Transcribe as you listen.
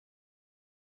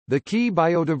The Key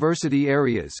Biodiversity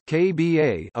Areas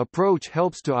 (KBA) approach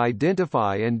helps to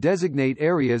identify and designate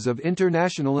areas of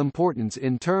international importance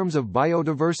in terms of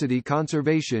biodiversity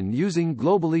conservation using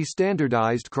globally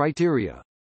standardized criteria.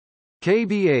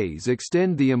 KBAs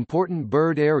extend the Important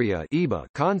Bird Area (IBA)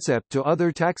 concept to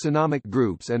other taxonomic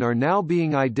groups and are now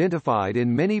being identified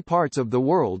in many parts of the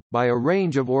world, by a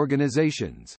range of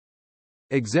organizations.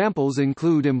 Examples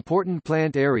include Important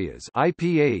Plant Areas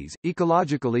 (IPAs),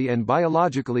 Ecologically and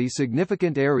Biologically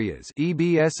Significant Areas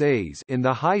 (EBSAs) in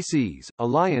the high seas,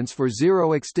 Alliance for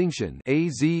Zero Extinction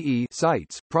 (AZE)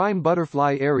 sites, Prime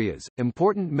Butterfly Areas,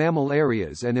 Important Mammal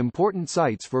Areas and Important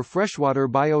Sites for Freshwater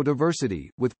Biodiversity,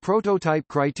 with prototype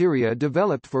criteria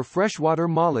developed for freshwater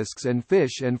mollusks and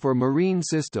fish and for marine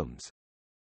systems.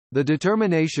 The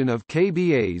determination of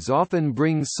KBAs often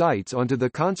brings sites onto the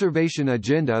conservation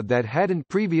agenda that hadn't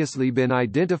previously been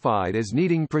identified as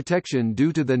needing protection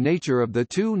due to the nature of the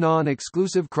two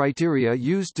non-exclusive criteria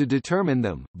used to determine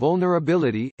them: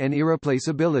 vulnerability, and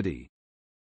irreplaceability.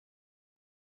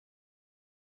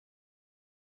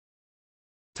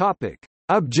 Topic: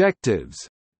 Objectives.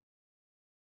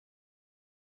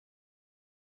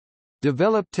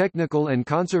 Develop technical and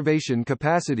conservation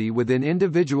capacity within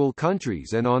individual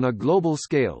countries and on a global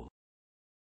scale.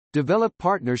 Develop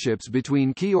partnerships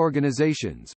between key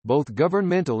organizations, both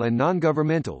governmental and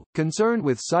non-governmental, concerned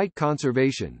with site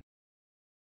conservation.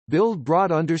 Build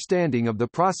broad understanding of the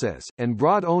process, and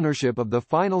broad ownership of the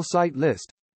final site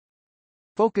list.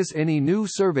 Focus any new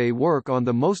survey work on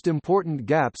the most important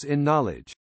gaps in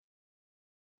knowledge.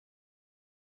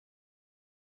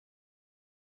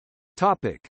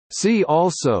 Topic. See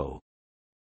also: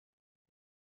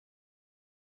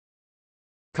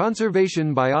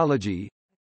 Conservation biology,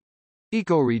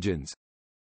 Ecoregions,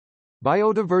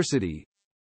 Biodiversity,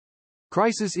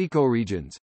 Crisis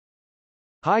ecoregions,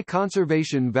 High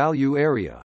conservation value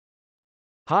area,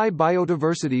 High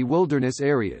biodiversity wilderness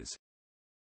areas,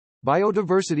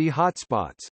 Biodiversity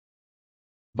hotspots,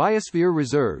 Biosphere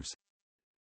reserves,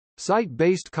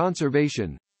 Site-based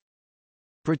conservation,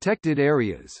 Protected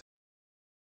areas.